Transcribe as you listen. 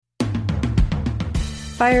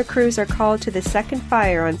fire crews are called to the second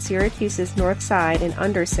fire on Syracuse's north side in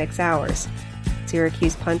under 6 hours.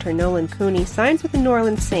 Syracuse punter Nolan Cooney signs with the New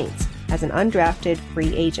Orleans Saints as an undrafted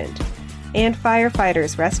free agent. And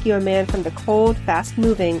firefighters rescue a man from the cold,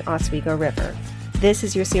 fast-moving Oswego River. This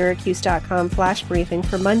is your Syracuse.com flash briefing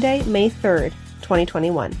for Monday, May 3rd,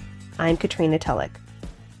 2021. I'm Katrina Tulloch.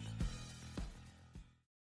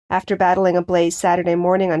 After battling a blaze Saturday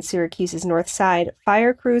morning on Syracuse's north side,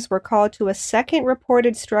 fire crews were called to a second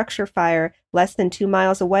reported structure fire less than 2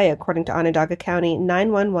 miles away, according to Onondaga County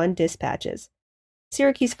 911 dispatches.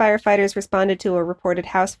 Syracuse firefighters responded to a reported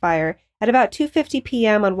house fire at about 2:50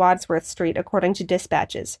 p.m. on Wadsworth Street, according to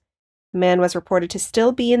dispatches. The man was reported to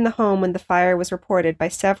still be in the home when the fire was reported by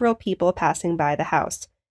several people passing by the house.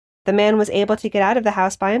 The man was able to get out of the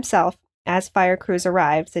house by himself as fire crews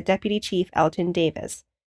arrived, said Deputy Chief Elton Davis.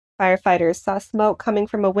 Firefighters saw smoke coming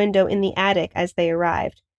from a window in the attic as they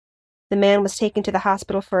arrived. The man was taken to the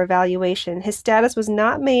hospital for evaluation. His status was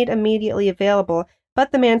not made immediately available,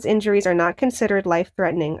 but the man's injuries are not considered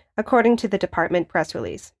life-threatening, according to the department press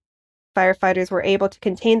release. Firefighters were able to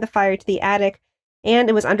contain the fire to the attic, and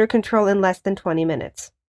it was under control in less than 20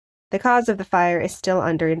 minutes. The cause of the fire is still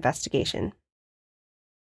under investigation.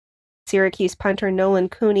 Syracuse punter Nolan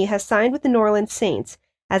Cooney has signed with the New Orleans Saints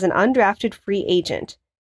as an undrafted free agent.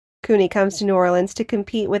 Cooney comes to New Orleans to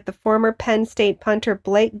compete with the former Penn State punter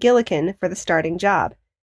Blake Gillikin for the starting job.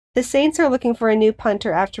 The Saints are looking for a new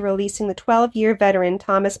punter after releasing the 12-year veteran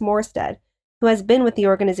Thomas Morstead, who has been with the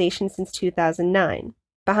organization since 2009.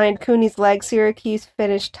 Behind Cooney's leg, Syracuse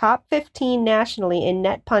finished top 15 nationally in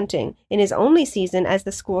net punting in his only season as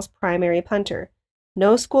the school's primary punter.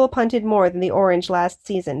 No school punted more than the Orange last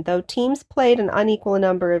season, though teams played an unequal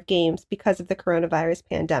number of games because of the coronavirus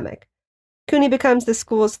pandemic. Cooney becomes the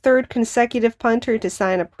school's third consecutive punter to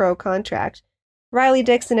sign a pro contract. Riley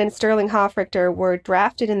Dixon and Sterling Hoffrichter were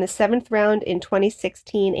drafted in the 7th round in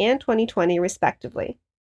 2016 and 2020, respectively.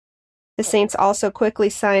 The Saints also quickly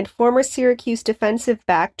signed former Syracuse defensive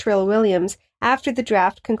back Trill Williams after the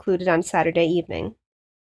draft concluded on Saturday evening.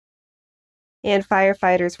 And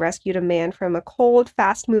firefighters rescued a man from a cold,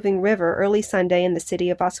 fast-moving river early Sunday in the city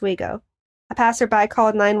of Oswego. A passerby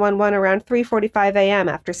called 911 around 3:45 a.m.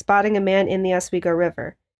 after spotting a man in the Oswego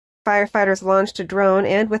River. Firefighters launched a drone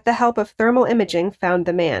and, with the help of thermal imaging, found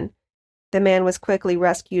the man. The man was quickly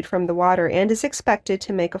rescued from the water and is expected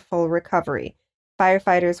to make a full recovery.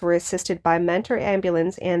 Firefighters were assisted by Mentor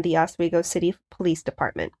Ambulance and the Oswego City Police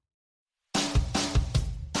Department.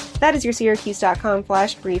 That is your Syracuse.com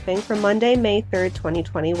flash briefing for Monday, May 3rd,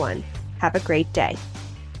 2021. Have a great day.